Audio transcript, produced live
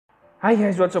Hi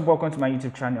guys, what's up? Welcome to my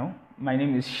YouTube channel. My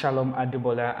name is Shalom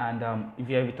Adebola, and if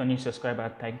you're a returning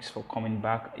subscriber, thanks for coming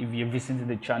back. If you're visiting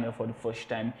the channel for the first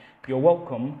time, you're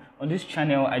welcome. On this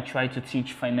channel, I try to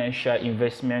teach financial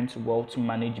investment, wealth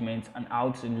management, and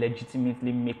how to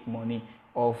legitimately make money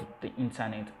off the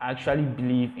internet. I actually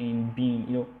believe in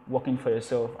being, working for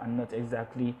yourself and not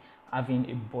exactly having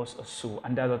a boss or so,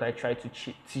 and that's what I try to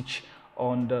teach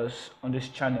on this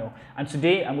channel. And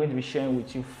today, I'm going to be sharing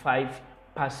with you 5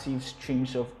 passive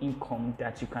streams of income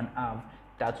that you can have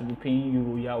that will be paying you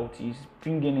royalties,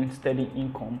 bringing in steady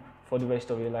income for the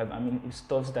rest of your life. I mean, it's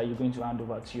stuff that you're going to hand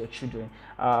over to your children.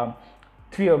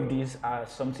 3 of these are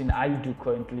something I do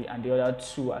currently, and the other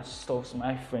 2 are stuff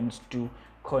my friends do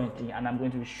currently, and I'm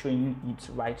going to be showing it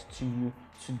right to you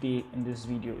today in this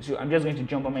video. So I'm just going to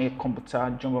jump on my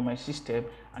computer, jump on my system,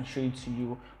 and show it to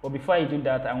you. But before I do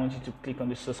that, I want you to click on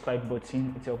the subscribe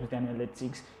button. It helps with the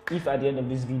analytics. If at the end of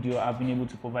this video I've been able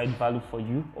to provide value for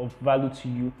you or value to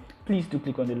you, please do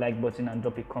click on the like button and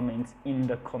drop a comment in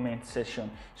the comment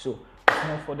section. So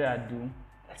without further ado,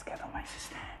 let's get on my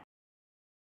system.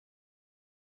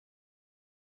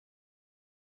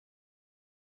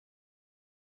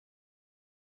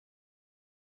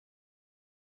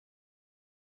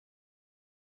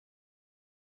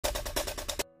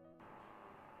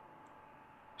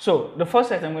 So the first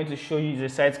site I'm going to show you is a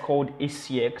site called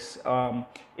ACX.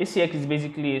 ACX is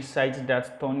basically a site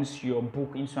that turns your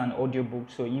book into an audiobook.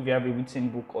 So if you have a written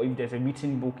book, or if there's a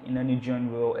written book in any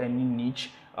genre or any niche,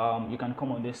 you can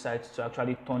come on this site to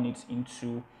actually turn it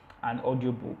into an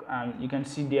audiobook. And you can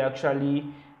see they actually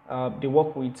they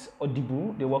work with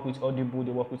Audible, they work with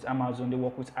Amazon, they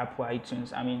work with Apple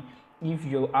iTunes. I mean, if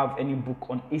you have any book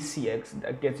on ACX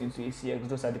that gets into ACX,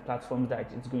 those are the platforms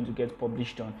that it's going to get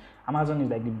published on. Amazon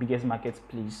is like the biggest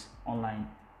marketplace online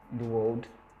in the world.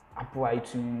 Apple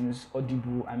iTunes,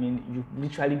 Audible, I mean, you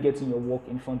literally getting your work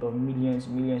in front of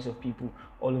millions of people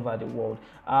all over the world.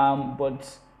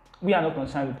 But we are not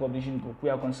concerned with publishing book. We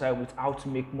are concerned with how to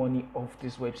make money off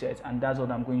this website, and that's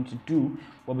what I'm going to do.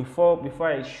 But before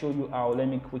I show you how, let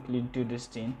me quickly do this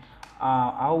thing.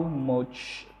 How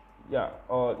much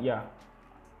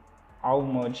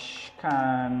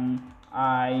can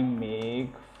I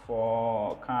make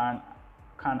from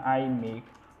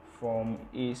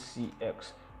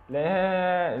ACX?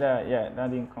 That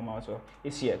didn't come out. So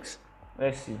ACX,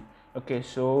 let's see. Okay,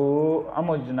 so how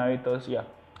much do narrators?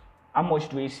 How much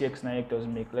do ACX narrators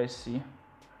make? Let's see.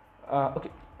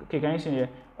 Okay, can you see here?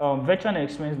 Veteran and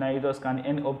experienced narrators can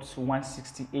earn up to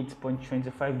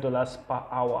 $168.25 per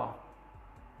hour,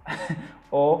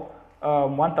 or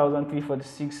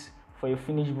 1,346 for a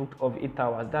finished book of 8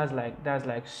 hours. That's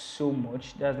like so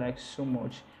much. That's like so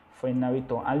much for a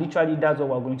narrator, and literally that's what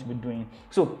we're going to be doing.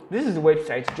 So this is the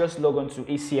website. Just log on to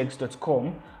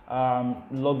acx.com,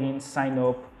 log in, sign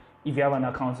up. If you have an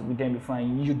account with them before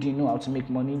and you didn't know how to make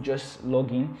money, just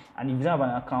log in. And if you don't have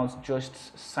an account,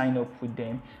 just sign up with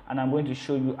them. And I'm going to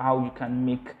show you how you can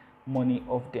make money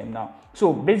off them now.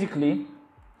 So basically,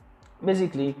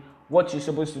 what you're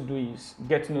supposed to do is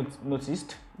get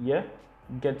noticed,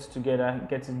 get together,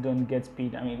 get it done, get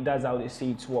paid. I mean, that's how they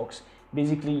say it works.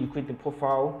 Basically, you create a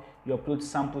profile, you upload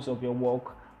samples of your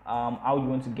work, how you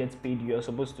want to get paid. You're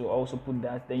supposed to also put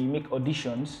that. Then you make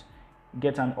auditions,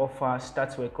 get an offer,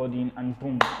 start recording, and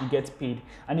boom, you get paid.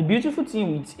 And the beautiful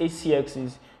thing with ACX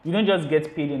is you don't just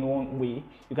get paid in one way.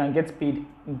 You can get paid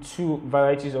in 2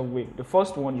 varieties of ways. The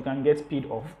first one, you can get paid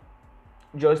off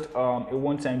just a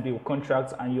one-time deal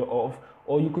contract and you're off,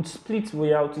 or you could split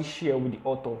royalty share with the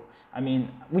author. I mean,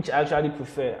 which I actually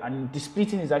prefer, and the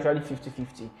splitting is actually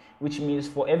 50-50, which means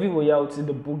for every royalty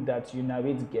the book that you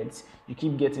narrate gets, you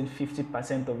keep getting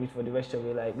 50% of it for the rest of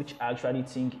your life, which I actually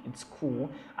think it's cool.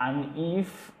 And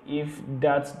if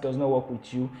that does not work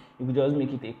with you, you could just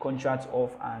make it a contract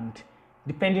off, and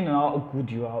depending on how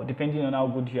good you are,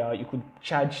 you could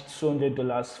charge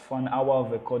 $200 for an hour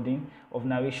of recording of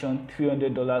narration,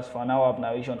 $300 for an hour of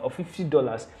narration, or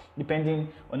 $50 depending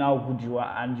on how good you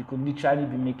are, and you could literally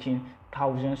be making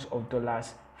thousands of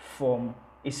dollars from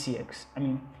ACX. I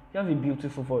mean, you have a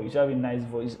beautiful voice, you have a nice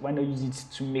voice. Why not use it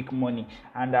to make money?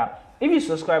 And if you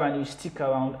subscribe and you stick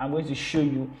around, I'm going to show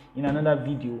you in another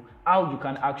video how you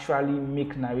can actually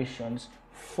make narrations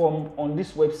from on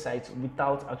this website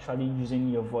without actually using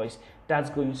your voice. That's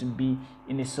going to be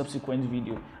in a subsequent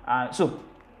video. So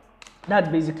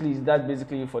that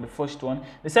basically for the first one.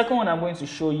 The second one I'm going to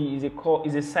show you is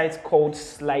a site called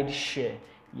SlideShare.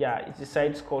 Yeah, it's a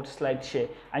site called SlideShare,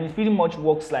 and it pretty much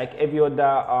works like every other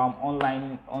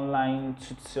online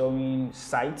tutoring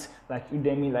site like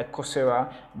Udemy, like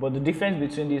Coursera. But the difference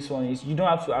between this one is you don't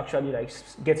have to actually like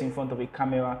get in front of a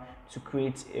camera to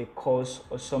create a course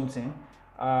or something.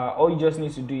 All you just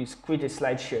need to do is create a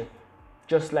SlideShare,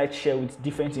 just SlideShare with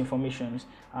different informations.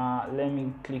 Let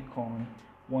me click on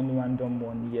one random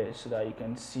one here so that you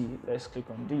can see. Let's click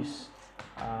on this.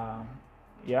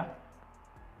 Yeah.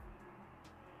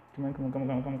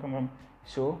 Come on.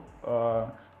 So,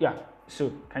 yeah.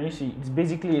 So, can you see? It's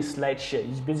basically a SlideShare.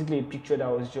 It's basically a picture that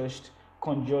was just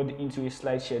conjured into a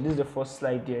SlideShare. This is the first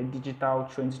slide there. Digital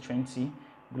 2020,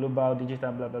 global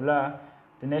digital, blah blah blah.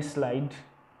 The next slide.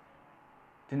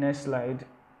 The next slide.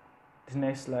 The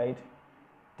next slide.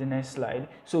 The next slide.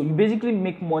 So you basically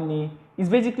make money. It's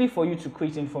basically for you to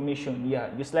create information. Yeah,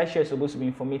 your SlideShare is supposed to be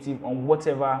informative on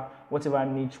whatever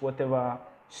niche, whatever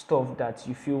stuff that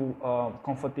you feel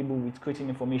comfortable with creating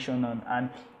information on, and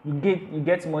you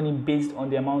get money based on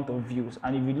the amount of views.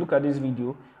 And if you look at this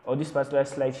video or this particular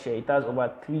SlideShare, it has over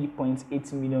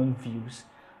 3.8 million views.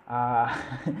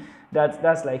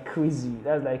 That's like crazy.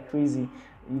 That's like crazy.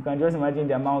 You can just imagine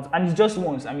the amount, and it's just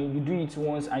once. I mean, you do it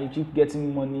once and you keep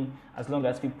getting money as long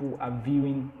as people are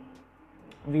viewing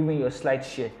your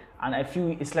SlideShare. And I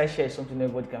feel a SlideShare is something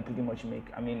everybody can pretty much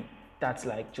make. I mean, that's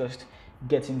like just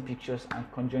getting pictures and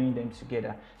conjoining them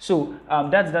together. So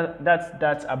that's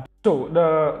that. So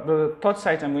the third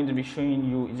site I'm going to be showing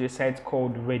you is a site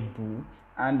called Red Bull.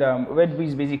 And Red Bull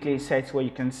is basically a site where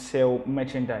you can sell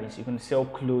merchandise. You can sell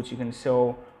clothes, you can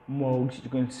sell mugs, you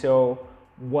can sell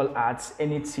wall arts,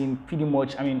 anything pretty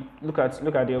much. I mean, look at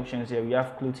the options here. We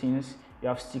have clothing, you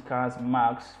have stickers,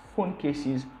 marks, phone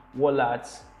cases, wall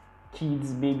arts,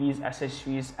 kids, babies,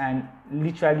 accessories, and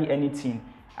literally anything.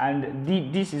 And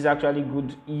this is actually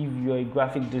good if you're a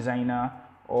graphic designer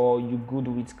or you're good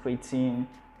with creating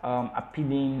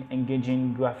appealing,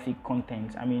 engaging graphic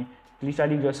content. I mean,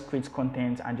 literally just create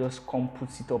content and just come put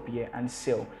it up here and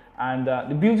sell. And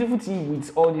the beautiful thing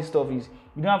with all this stuff is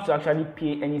you don't have to actually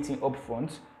pay anything up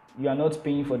front. You are not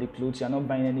paying for the clothes, you are not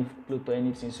buying any clothes or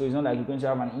anything. So it's not like you're going to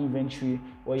have an inventory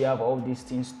where you have all these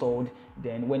things stored.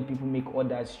 Then when people make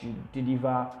orders, you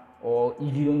deliver, or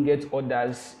if you don't get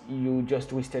orders, you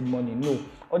just wasted money. No,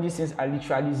 all these things are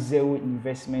literally zero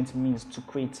investment means to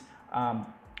create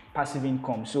passive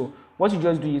income. So what you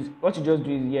just do is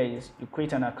here is you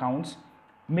create an account,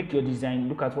 make your design,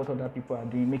 look at what other people are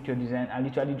doing, make your design, and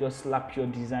literally just slap your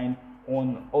design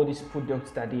on all these products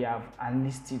that they have and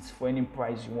list it for any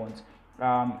price you want.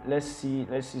 Let's see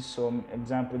some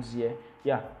examples here.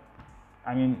 Yeah,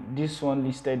 I mean, this one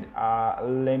listed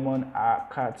lemon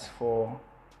carts for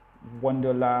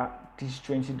 $1, this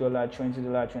 $20,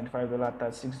 $25,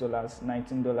 $36,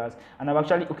 $19, and I've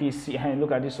actually see,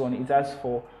 look at this one. It has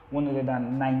for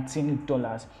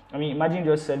 $119. I mean, imagine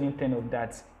just selling 10 of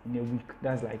that in a week.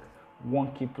 That's like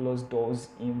 1K plus dollars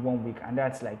in 1 week, and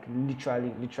that's like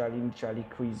literally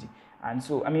crazy. And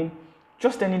so, I mean,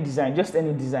 just any design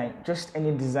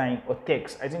or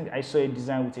text. I think I saw a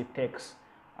design with a text.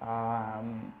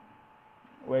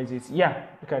 Where is it? Yeah,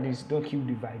 look at this. Don't kill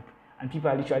the vibe. And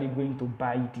people are literally going to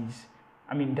buy this.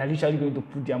 I mean, they're literally going to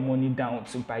put their money down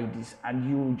to buy this, and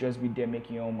you will just be there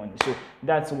making your own money. So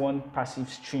that's one passive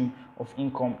stream of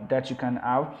income that you can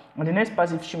have. And the next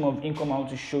passive stream of income I want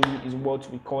to show you is what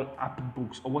we call Apple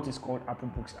Books, or what is called Apple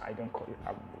Books. I don't call it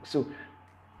Apple Books. So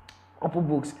Apple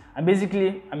Books, and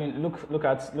basically, I mean, look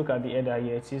at the header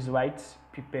here. It says write,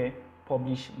 prepare,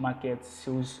 publish, market,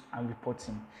 sales, and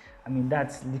reporting. I mean,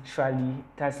 that's literally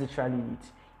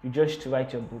it. You just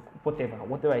write your book,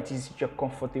 whatever it is you're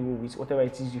comfortable with, whatever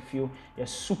it is you feel you're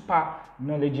super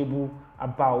knowledgeable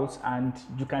about, and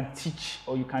you can teach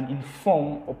or you can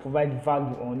inform or provide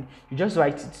value on. You just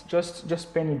write it,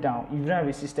 just pen it down. If you don't have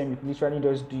a system, you can literally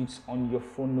just do it on your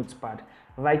phone notepad.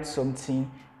 Write something,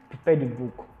 prepare the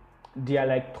book. There are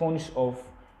like tons of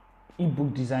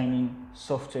ebook designing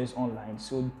softwares online,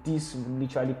 so this will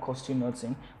literally cost you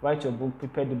nothing. Write your book,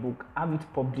 prepare the book, have it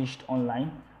published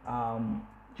online.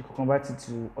 You can convert it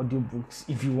to audiobooks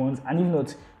if you want, and if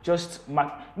not, just you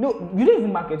don't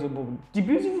even market your book. The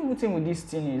beautiful thing with this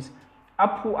thing is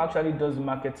Apple actually does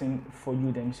marketing for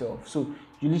you themselves, so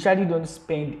you literally don't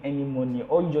spend any money.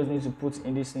 All you just need to put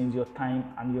in this thing is your time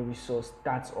and your resource.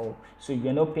 That's all. So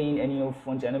you're not paying any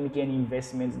upfront, you're not making any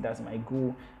investments that might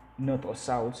go north or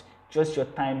south. Just your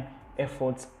time,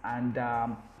 effort, and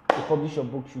you publish your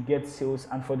book, you get sales,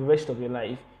 and for the rest of your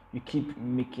life you keep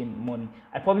making money.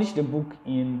 I published the book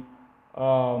in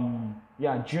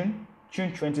June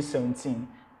 2017,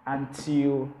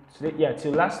 until today,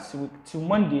 till last week, till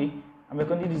Monday. I'm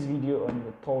recording this video on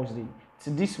the Thursday.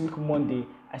 So this week, Monday,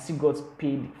 I still got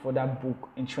paid for that book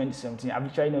in 2017. I've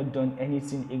literally not done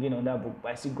anything again on that book,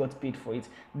 but I still got paid for it.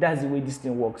 That's the way this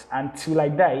thing works. And till I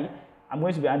die, I'm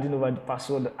going to be handing over the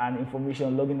password and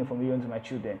information, login information to my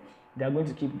children. They are going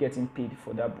to keep getting paid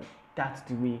for that book. That's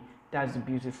the way, that's the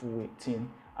beautiful thing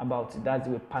about it. That's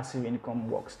the way passive income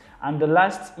works. And the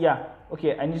last, I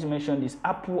need to mention this.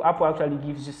 Apple actually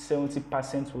gives you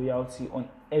 70% royalty on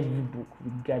every book,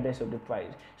 regardless of the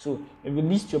price. So if you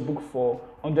list your book for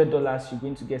 $100, you're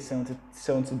going to get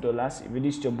 $70. If you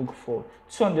list your book for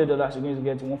 $200, you're going to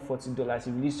get $140. If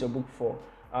you list your book for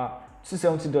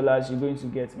 $270, you're going to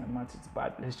get, my math is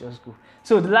bad, let's just go.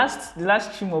 So the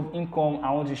last stream of income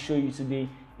I want to show you today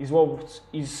is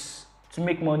to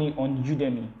make money on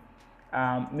Udemy.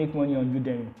 Make money on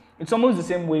Udemy. It's almost the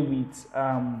same way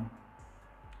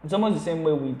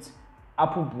with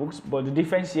Apple Books, but the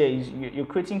difference here is you're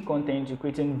creating content, you're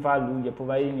creating value, you're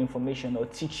providing information or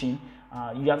teaching.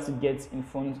 You have to get in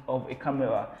front of a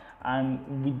camera,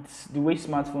 and with the way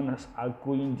smartphones are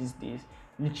going these days,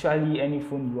 literally any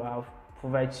phone you have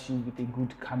provides you with a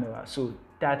good camera. So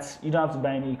that you don't have to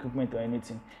buy any equipment or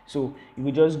anything. So you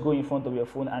will just go in front of your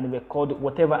phone and record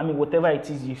whatever it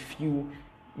is you feel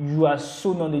you are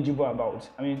so knowledgeable about.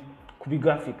 Could be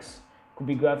graphics,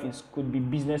 could be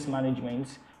business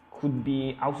management, could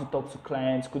be how to talk to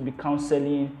clients, could be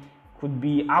counseling, could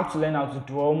be how to learn how to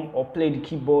drum or play the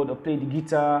keyboard or play the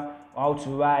guitar, or how to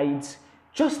write,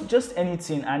 just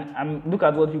anything. And look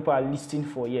at what people are listing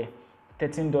for here.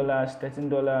 $13.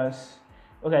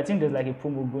 Okay, I think there's like a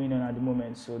promo going on at the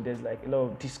moment, so there's like a lot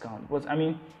of discount. But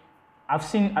I've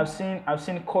seen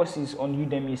courses on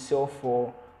Udemy sell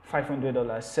for $500,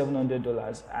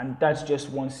 $700, and that's just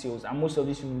one sales. And most of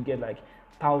these people get like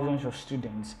thousands of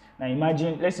students. Now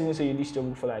imagine, let's even say you list your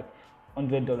book for like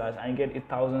 $100 and you get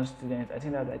 1,000 students. I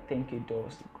think that's like $10K.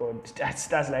 God,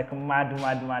 that's like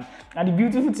mad. And the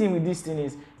beautiful thing with this thing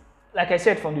is, like I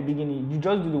said from the beginning, you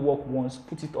just do the work once,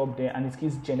 put it up there, and it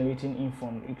keeps generating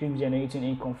income. It keeps generating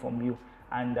income from you.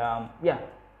 And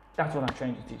that's what I'm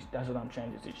trying to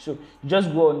teach. So you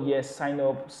just go on here, sign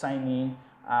up, sign in,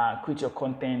 create your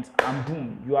content, and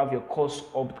boom, you have your course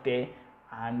up there,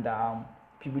 and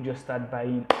people just start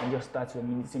buying and just start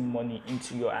releasing money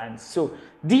into your hands. So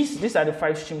these are the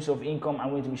 5 streams of income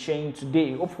I'm going to be sharing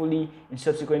today. Hopefully in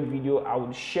subsequent video I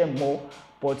will share more,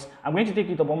 but I'm going to take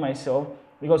it upon myself,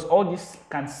 because all this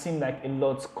can seem like a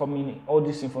lot coming, all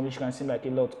this information can seem like a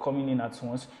lot coming in at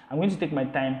once. I'm going to take my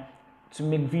time to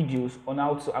make videos on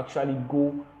how to actually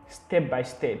go step by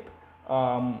step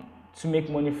to make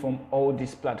money from all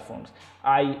these platforms.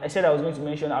 I said I was going to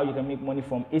mention how you can make money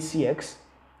from ACX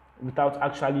without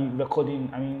actually recording,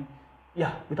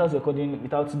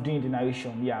 without doing the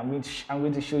narration. I'm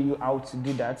going to show you how to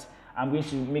do that. I'm going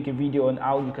to make a video on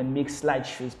how you can make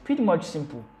slideshows. Pretty much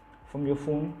simple. From your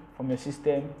phone, from your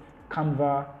system,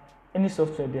 Canva, any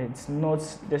software there.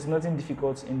 There's nothing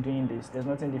difficult in doing this. There's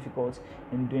nothing difficult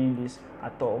in doing this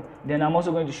at all. Then I'm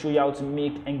also going to show you how to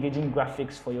make engaging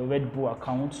graphics for your Red Bull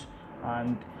account,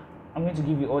 and I'm going to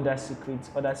give you other secrets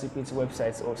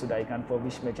websites also that you can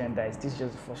publish merchandise. This is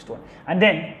just the first one. And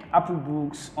then Apple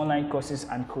Books, online courses,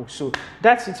 and co. So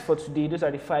that's it for today. Those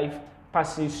are the 5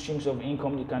 passive streams of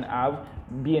income you can have.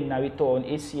 Be a narrator on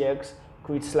ACX,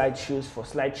 create slideshows for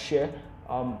SlideShare,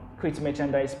 create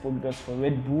merchandise products for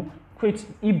Red Bull, create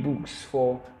ebooks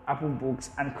for Apple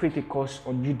Books, and create a course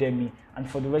on Udemy. And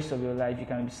for the rest of your life, you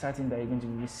can be certain that you're going to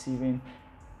be receiving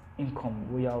income,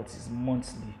 royalties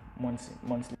monthly.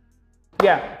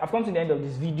 I've come to the end of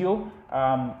this video.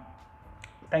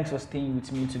 Thanks for staying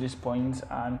with me to this point,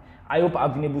 and I hope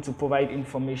I've been able to provide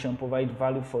information, provide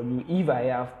value for you. If I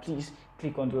have, please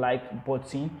click on the like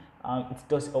button. It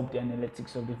does help the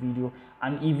analytics of the video.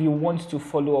 And if you want to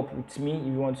follow up with me, if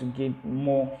you want to get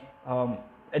more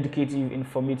educative,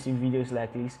 informative videos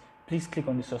like this, please click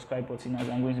on the subscribe button, as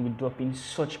I'm going to be dropping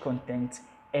such content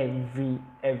every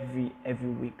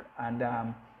week.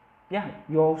 And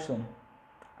you're awesome,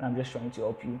 and I'm just trying to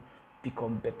help you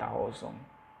become better awesome.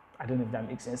 I don't know if that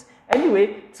makes sense.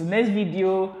 Anyway, till next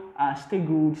video, stay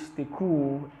good, stay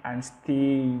cool, and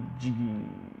stay jiggy.